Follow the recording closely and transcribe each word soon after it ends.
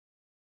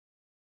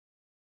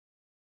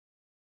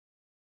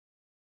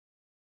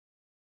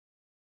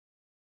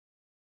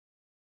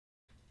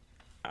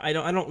I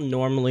don't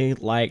normally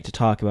like to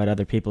talk about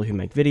other people who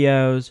make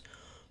videos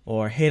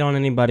or hate on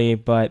anybody,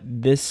 but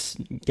this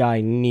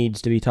guy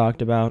needs to be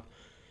talked about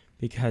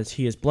because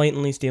he is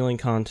blatantly stealing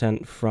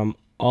content from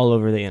all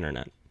over the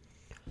internet.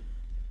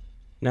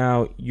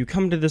 Now, you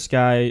come to this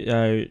guy,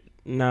 this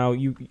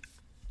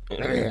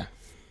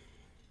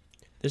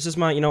is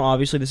my,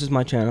 obviously this is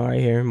my channel right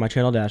here, my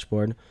channel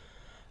dashboard.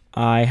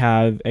 I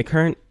have a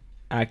current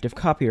active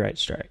copyright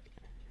strike.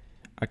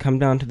 I come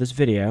down to this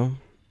video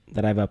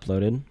that I've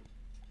uploaded.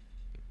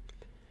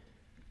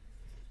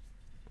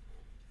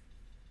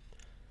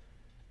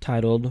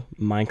 Titled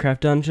Minecraft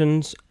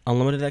Dungeons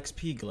Unlimited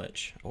XP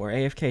Glitch, or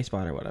AFK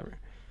Spot, or whatever.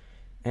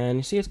 And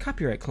you see it's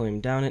copyright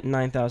claim down at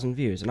 9,000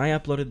 views. And I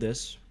uploaded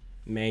this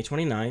May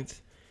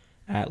 29th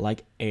at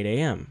like 8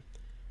 a.m.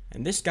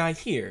 And this guy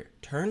here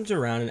turns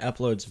around and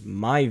uploads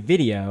my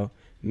video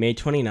May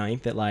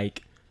 29th at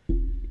like,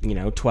 2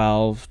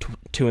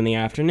 in the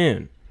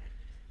afternoon.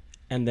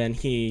 And then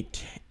he,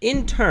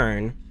 in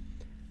turn,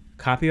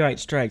 copyright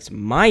strikes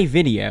my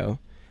video.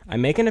 I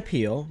make an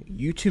appeal.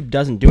 YouTube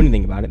doesn't do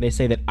anything about it. They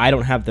say that I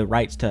don't have the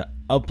rights to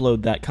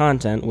upload that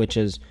content, which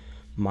is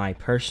my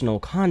personal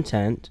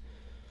content.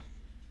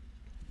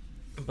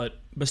 But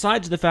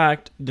besides the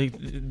fact,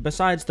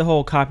 besides the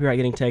whole copyright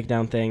getting taken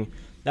down thing,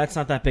 that's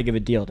not that big of a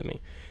deal to me.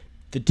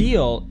 The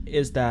deal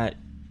is that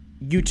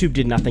YouTube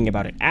did nothing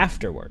about it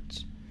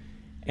afterwards.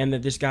 And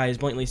that this guy is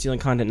blatantly stealing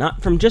content,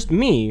 not from just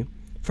me,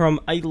 from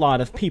a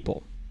lot of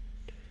people.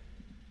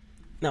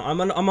 Now,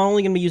 I'm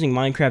only going to be using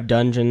Minecraft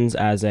Dungeons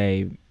as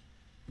a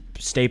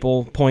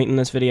staple point in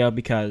this video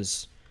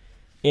because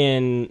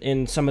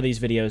in some of these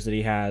videos that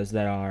he has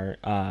that are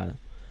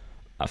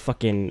a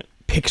fucking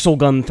Pixel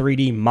Gun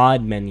 3D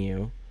mod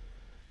menu,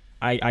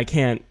 I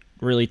can't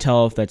really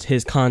tell if that's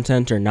his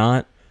content or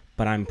not,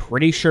 but I'm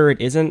pretty sure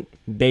it isn't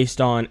based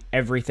on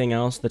everything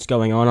else that's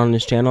going on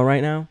his channel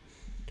right now.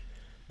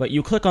 But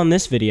you click on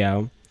this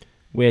video,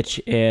 which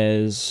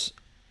is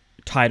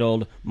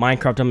titled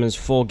Minecraft Dungeons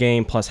Full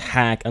Game plus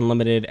Hack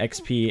Unlimited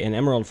XP and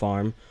Emerald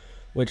Farm,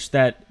 which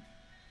that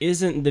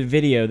isn't the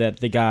video that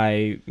the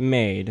guy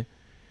made.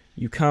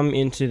 You come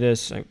into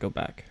this... go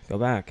back. Oh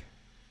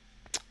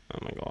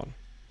my god.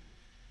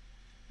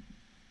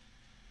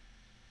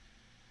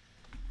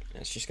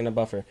 It's just going to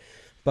buffer.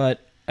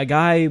 But a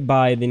guy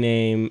by the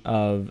name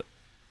of...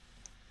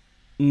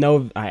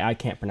 I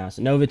can't pronounce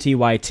it.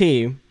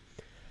 NovaTYT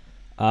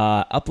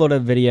uploaded a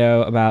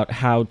video about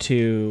how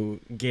to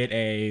get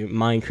a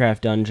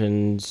Minecraft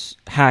Dungeons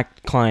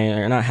hack client,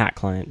 or not hack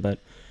client, but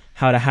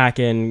how to hack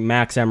in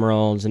max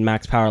emeralds and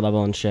max power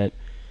level and shit.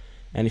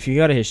 And if you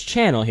go to his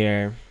channel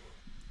here,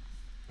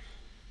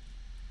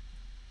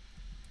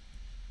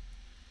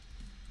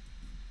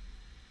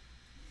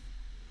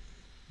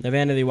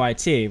 Evander the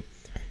YT,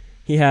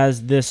 he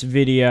has this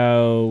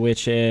video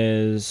which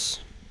is...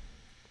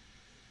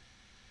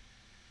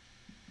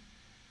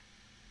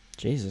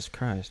 Jesus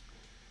Christ.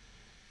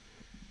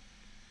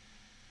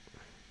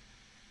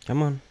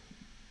 Come on.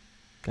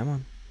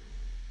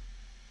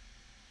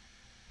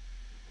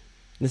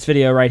 This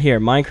video right here,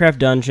 Minecraft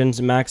Dungeons,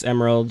 Max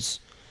Emeralds,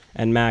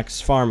 and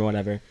Max Farm or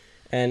whatever.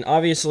 And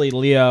obviously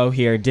Leo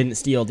here didn't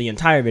steal the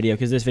entire video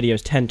because this video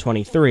is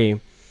 1023.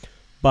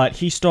 But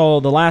he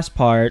stole the last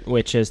part,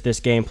 which is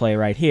this gameplay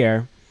right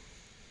here.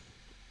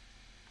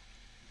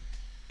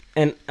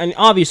 And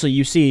obviously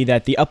you see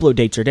that the upload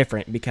dates are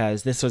different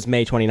because this was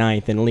May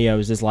 29th and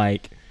Leo's is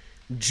like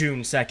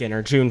June 2nd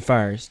or June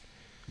 1st.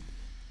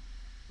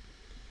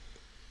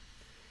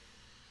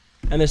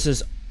 And this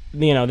is,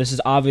 this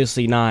is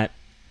obviously not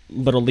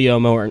little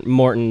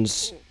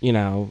LeoMorton's,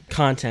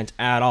 content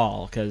at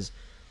all. Because,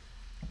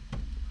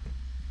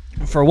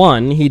 for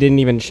one, he didn't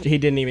even,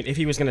 if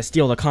he was going to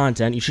steal the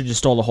content, you should just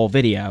stole the whole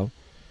video.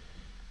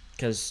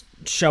 Because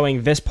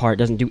showing this part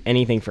doesn't do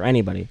anything for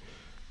anybody.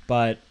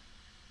 But,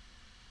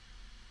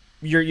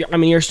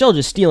 you're still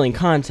just stealing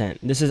content.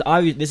 This is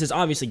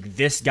obviously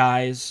this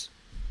guy's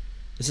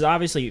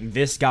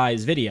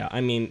video. I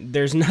mean,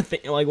 there's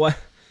nothing, like, what...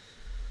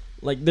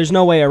 Like, there's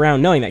no way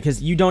around knowing that,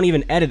 because you don't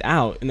even edit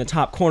out in the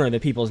top corner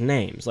the people's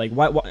names. Like,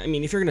 why, I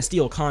mean, if you're going to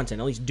steal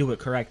content, at least do it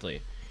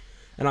correctly.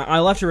 And I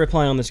left a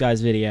reply on this guy's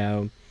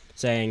video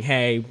saying,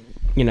 hey,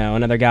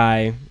 another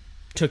guy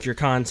took your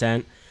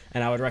content,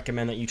 and I would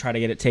recommend that you try to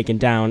get it taken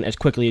down as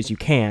quickly as you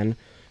can,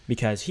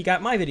 because he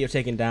got my video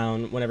taken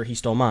down whenever he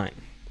stole mine.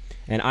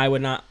 And I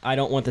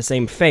don't want the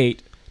same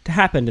fate to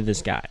happen to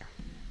this guy.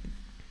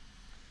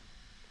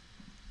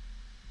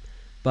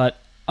 But...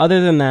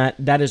 other than that,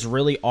 that is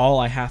really all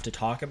I have to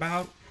talk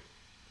about.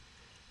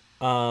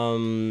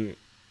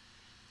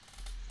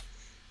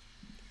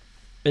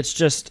 It's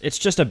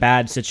just a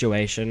bad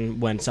situation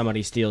when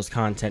somebody steals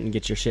content and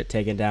gets your shit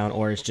taken down,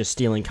 or is just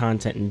stealing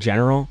content in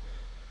general.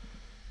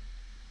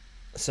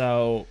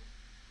 So,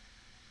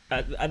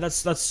 I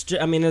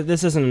mean,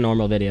 this isn't a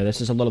normal video.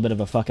 This is a little bit of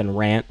a fucking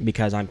rant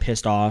because I'm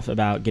pissed off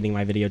about getting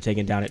my video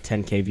taken down at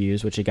 10K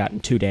views, which it got in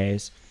 2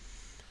 days.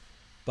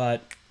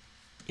 But,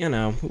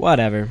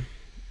 whatever.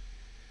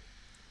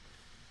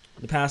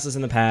 The past is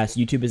in the past.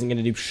 YouTube isn't going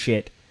to do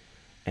shit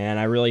And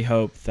I really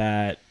hope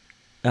that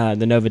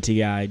the Nova T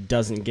guy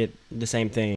doesn't get the same thing.